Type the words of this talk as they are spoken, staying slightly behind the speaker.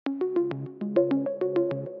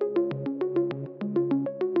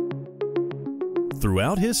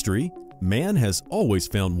Throughout history, man has always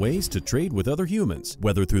found ways to trade with other humans,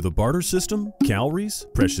 whether through the barter system, calories,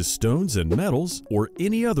 precious stones and metals, or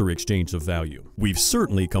any other exchange of value. We've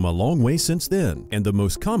certainly come a long way since then, and the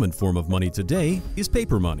most common form of money today is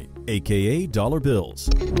paper money, aka dollar bills.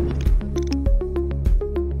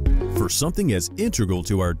 For something as integral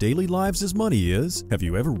to our daily lives as money is, have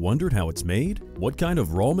you ever wondered how it's made? What kind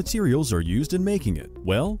of raw materials are used in making it?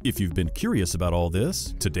 Well, if you've been curious about all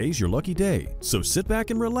this, today's your lucky day. So sit back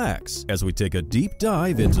and relax as we take a deep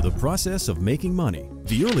dive into the process of making money.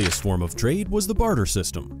 The earliest form of trade was the barter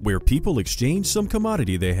system, where people exchanged some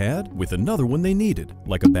commodity they had with another one they needed,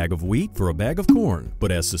 like a bag of wheat for a bag of corn.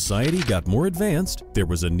 But as society got more advanced, there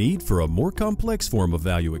was a need for a more complex form of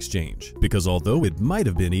value exchange. Because although it might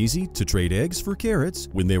have been easy to trade eggs for carrots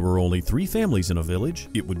when there were only 3 families in a village,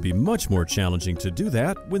 it would be much more challenging to do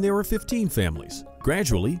that when there were 15 families.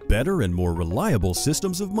 Gradually, better and more reliable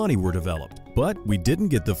systems of money were developed. But we didn't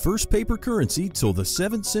get the first paper currency till the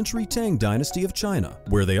 7th century Tang dynasty of China,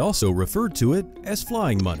 where they also referred to it as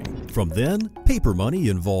flying money. From then, paper money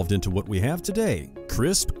evolved into what we have today: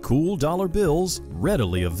 crisp, cool dollar bills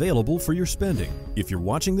readily available for your spending. If you're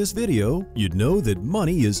watching this video, you'd know that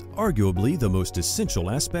money is arguably the most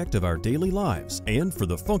essential aspect of our daily lives and for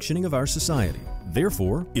the functioning of our society.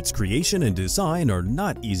 Therefore, its creation and design are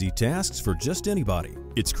not easy tasks for just anybody.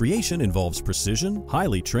 Its creation involves precision,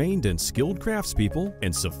 highly trained and skilled craftspeople,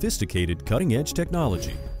 and sophisticated cutting-edge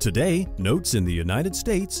technology. Today, notes in the United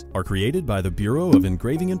States are created by the Bureau of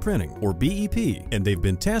Engraving and Printing, or BEP, and they've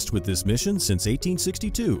been tasked with this mission since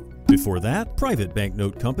 1862. Before that, private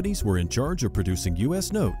banknote companies were in charge of producing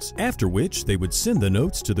U.S. notes, after which they would send the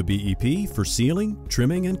notes to the BEP for sealing,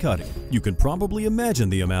 trimming, and cutting. You can probably imagine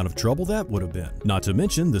the amount of trouble that would have been, not to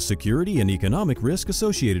mention the security and economic risk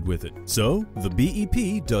associated with it. So, the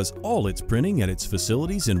BEP does all its printing at its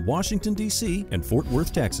facilities in Washington, D.C. and Fort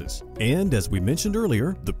Worth, Texas. And as we mentioned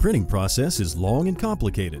earlier, the printing process is long and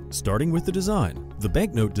complicated, starting with the design. The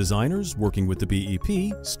banknote designers working with the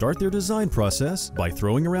BEP start their design process by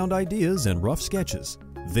throwing around ideas and rough sketches,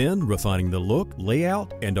 then refining the look,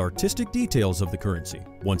 layout, and artistic details of the currency.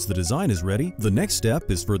 Once the design is ready, the next step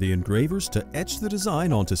is for the engravers to etch the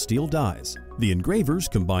design onto steel dies. The engravers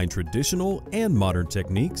combine traditional and modern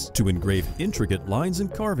techniques to engrave intricate lines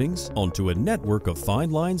and carvings onto a network of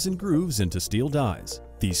fine lines and grooves into steel dies.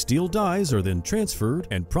 These steel dies are then transferred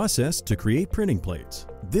and processed to create printing plates.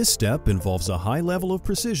 This step involves a high level of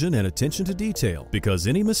precision and attention to detail, because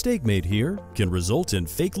any mistake made here can result in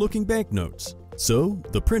fake-looking banknotes. So,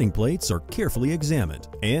 the printing plates are carefully examined,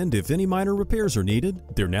 and if any minor repairs are needed,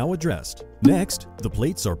 they're now addressed. Next, the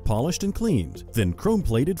plates are polished and cleaned, then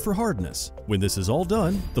chrome-plated for hardness. When this is all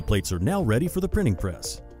done, the plates are now ready for the printing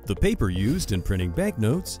press. The paper used in printing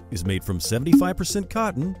banknotes is made from 75%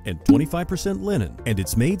 cotton and 25% linen, and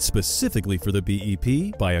it's made specifically for the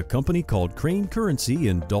BEP by a company called Crane Currency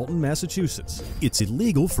in Dalton, Massachusetts. It's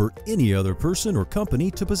illegal for any other person or company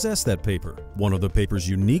to possess that paper. One of the paper's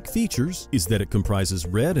unique features is that it comprises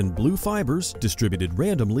red and blue fibers distributed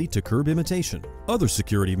randomly to curb imitation. Other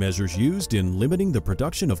security measures used in limiting the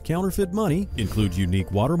production of counterfeit money include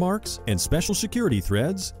unique watermarks and special security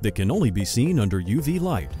threads that can only be seen under UV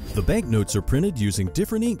light. The banknotes are printed using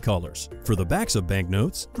different ink colors. For the backs of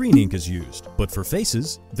banknotes, green ink is used, but for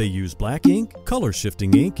faces, they use black ink,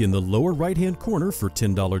 color-shifting ink in the lower right-hand corner for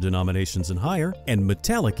 $10 denominations and higher, and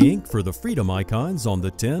metallic ink for the freedom icons on the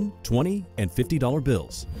 $10, $20, and $50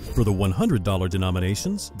 bills. For the $100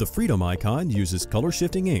 denominations, the freedom icon uses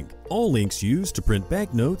color-shifting ink. All inks used to print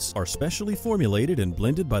banknotes are specially formulated and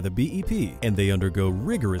blended by the BEP, and they undergo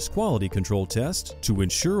rigorous quality control tests to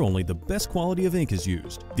ensure only the best quality of ink is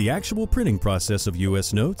used. The actual printing process of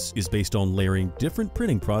U.S. notes is based on layering different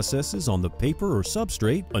printing processes on the paper or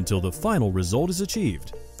substrate until the final result is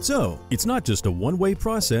achieved. So, it's not just a one-way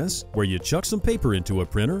process where you chuck some paper into a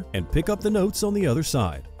printer and pick up the notes on the other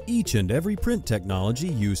side. Each and every print technology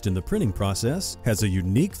used in the printing process has a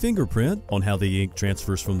unique fingerprint on how the ink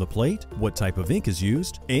transfers from the plate, what type of ink is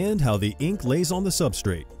used, and how the ink lays on the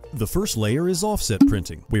substrate. The first layer is offset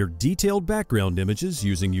printing, where detailed background images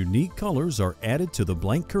using unique colors are added to the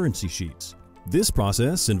blank currency sheets. This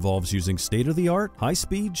process involves using state-of-the-art,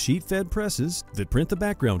 high-speed sheet-fed presses that print the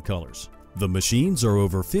background colors. The machines are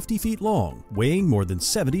over 50 feet long, weighing more than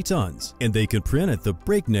 70 tons, and they can print at the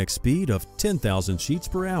breakneck speed of 10,000 sheets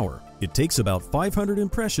per hour. It takes about 500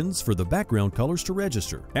 impressions for the background colors to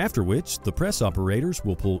register, after which the press operators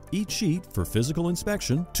will pull each sheet for physical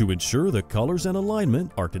inspection to ensure the colors and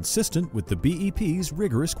alignment are consistent with the BEP's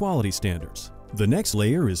rigorous quality standards. The next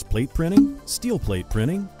layer is plate printing, steel plate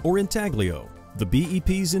printing, or intaglio. The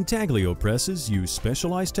BEP's Intaglio presses use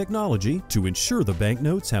specialized technology to ensure the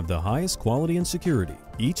banknotes have the highest quality and security.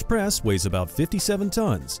 Each press weighs about 57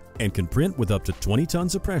 tons and can print with up to 20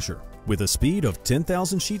 tons of pressure. With a speed of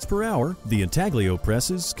 10,000 sheets per hour, the Intaglio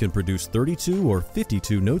presses can produce 32 or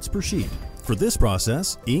 52 notes per sheet. For this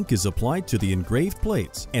process, ink is applied to the engraved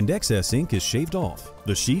plates and excess ink is shaved off.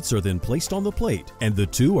 The sheets are then placed on the plate and the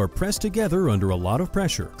two are pressed together under a lot of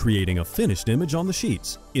pressure, creating a finished image on the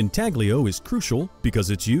sheets. Intaglio is crucial because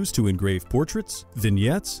it's used to engrave portraits,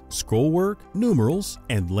 vignettes, scrollwork, numerals,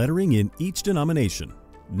 and lettering in each denomination.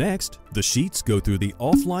 Next, the sheets go through the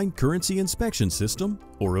Offline Currency Inspection System,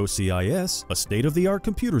 or OCIS, a state-of-the-art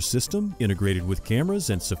computer system integrated with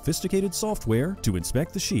cameras and sophisticated software to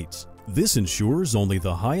inspect the sheets. This ensures only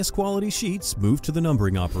the highest quality sheets move to the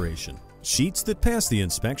numbering operation. Sheets that pass the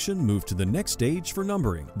inspection move to the next stage for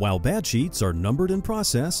numbering, while bad sheets are numbered and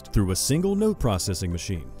processed through a single note processing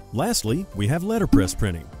machine. Lastly, we have letterpress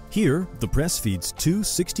printing. Here, the press feeds two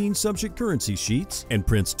 16-subject currency sheets and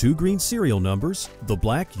prints two green serial numbers, the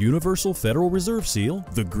black Universal Federal Reserve seal,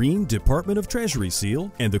 the green Department of Treasury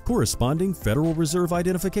seal, and the corresponding Federal Reserve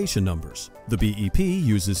identification numbers. The BEP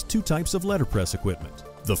uses two types of letterpress equipment.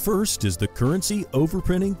 The first is the Currency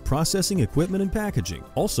Overprinting Processing Equipment and Packaging,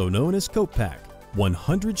 also known as coat pack.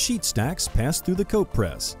 100 sheet stacks pass through the coat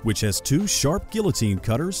press, which has two sharp guillotine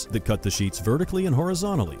cutters that cut the sheets vertically and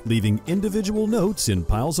horizontally, leaving individual notes in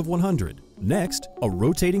piles of 100. Next, a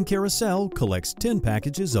rotating carousel collects 10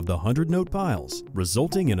 packages of the 100-note piles,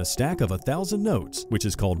 resulting in a stack of 1,000 notes, which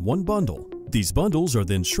is called one bundle. These bundles are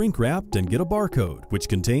then shrink-wrapped and get a barcode, which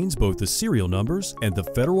contains both the serial numbers and the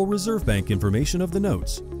Federal Reserve Bank information of the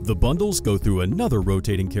notes. The bundles go through another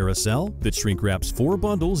rotating carousel that shrink-wraps 4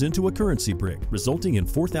 bundles into a currency brick, resulting in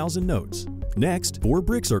 4,000 notes. Next, 4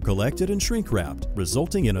 bricks are collected and shrink-wrapped,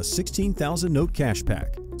 resulting in a 16,000-note cash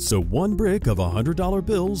pack. So one brick of $100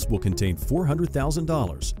 bills will contain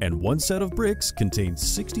 $400,000, and one set of bricks contains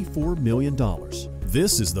 $64 million.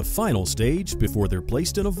 This is the final stage before they're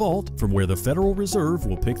placed in a vault from where the Federal Reserve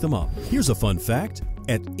will pick them up. Here's a fun fact.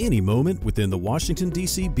 At any moment within the Washington,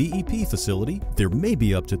 D.C. BEP facility, there may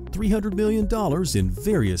be up to $300 million in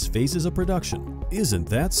various phases of production. Isn't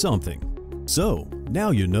that something? So,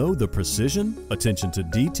 now you know the precision, attention to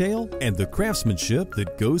detail, and the craftsmanship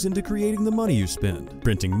that goes into creating the money you spend.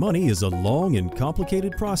 Printing money is a long and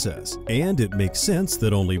complicated process, and it makes sense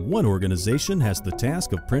that only one organization has the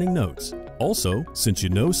task of printing notes. Also, since you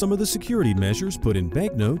know some of the security measures put in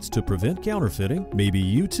banknotes to prevent counterfeiting, maybe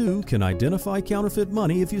you too can identify counterfeit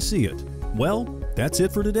money if you see it. Well, that's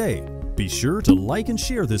it for today. Be sure to like and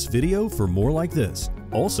share this video for more like this.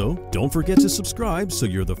 Also, don't forget to subscribe so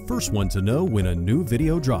you're the first one to know when a new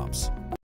video drops.